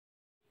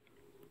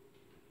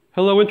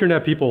Hello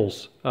Internet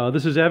peoples.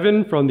 This is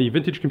Evan from the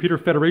Vintage Computer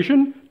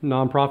Federation,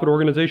 nonprofit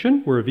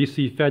organization. We're at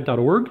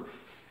vcfed.org.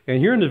 And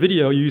here in the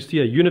video you see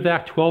a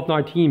Univac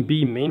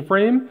 1219B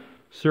mainframe,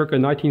 circa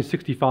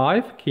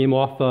 1965. Came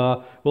off,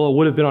 well, it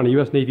would have been on a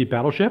US Navy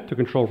battleship to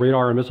control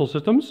radar and missile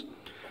systems.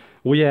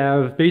 We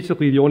have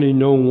basically the only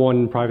known one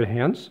in private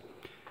hands.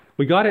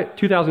 We got it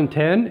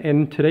 2010,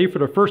 and today for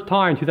the first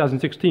time,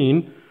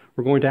 2016,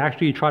 we're going to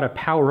actually try to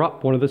power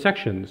up one of the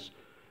sections.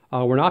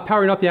 We're not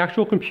powering up the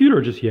actual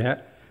computer just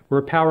yet.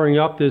 We're powering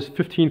up this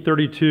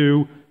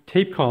 1532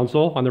 tape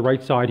console on the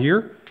right side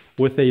here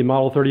with a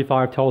Model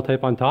 35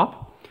 teletype on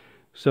top.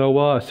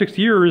 So 6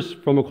 years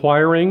from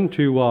acquiring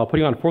to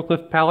putting on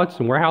forklift pallets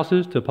and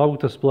warehouses to public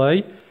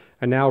display,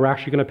 and now we're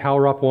actually going to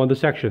power up one of the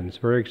sections.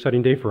 Very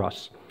exciting day for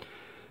us.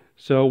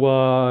 So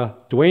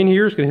Dwayne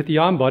here is going to hit the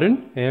on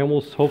button, and we'll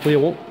hopefully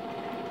it won't.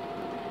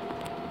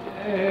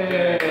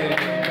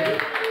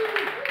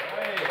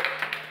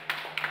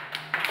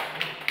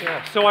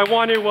 Yeah, so I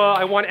want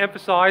to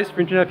emphasize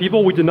for Internet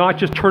people, we did not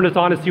just turn this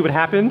on and see what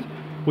happened.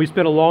 We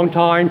spent a long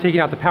time taking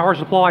out the power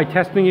supply,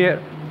 testing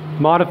it,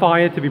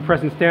 modifying it to be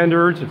present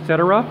standards,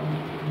 etc.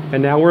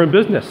 And now we're in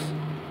business.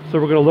 So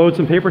we're going to load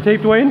some paper tape,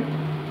 Dwayne.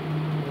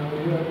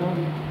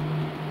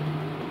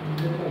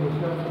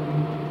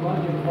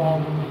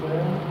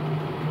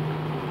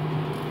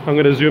 I'm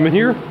going to zoom in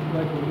here.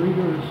 Like the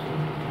reader's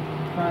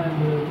trying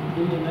to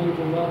be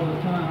enabled all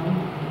the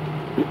time.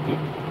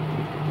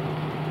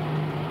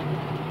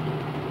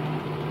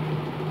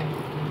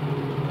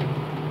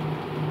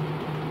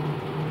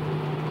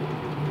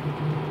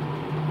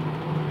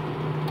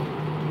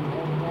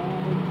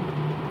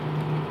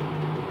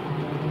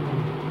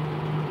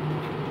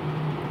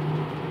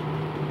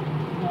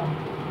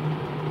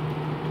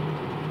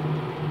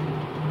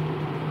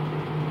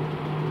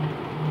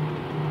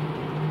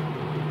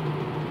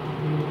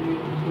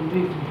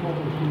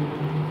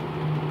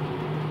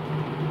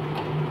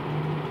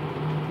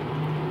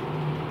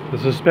 The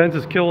suspense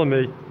is killing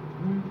me.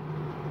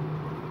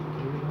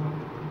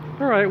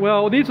 All right,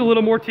 well, it needs a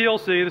little more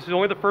TLC. This is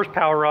only the first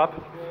power up.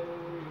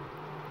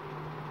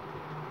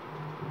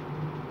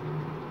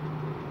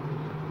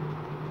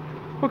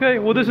 Okay,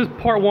 well, this is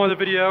part one of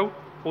the video.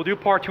 We'll do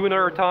part two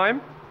another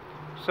time.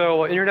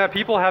 So Internet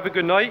people, have a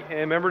good night, and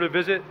remember to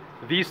visit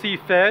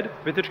VCFed,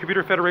 Vintage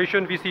Computer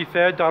Federation,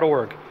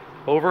 vcfed.org.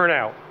 Over and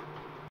out.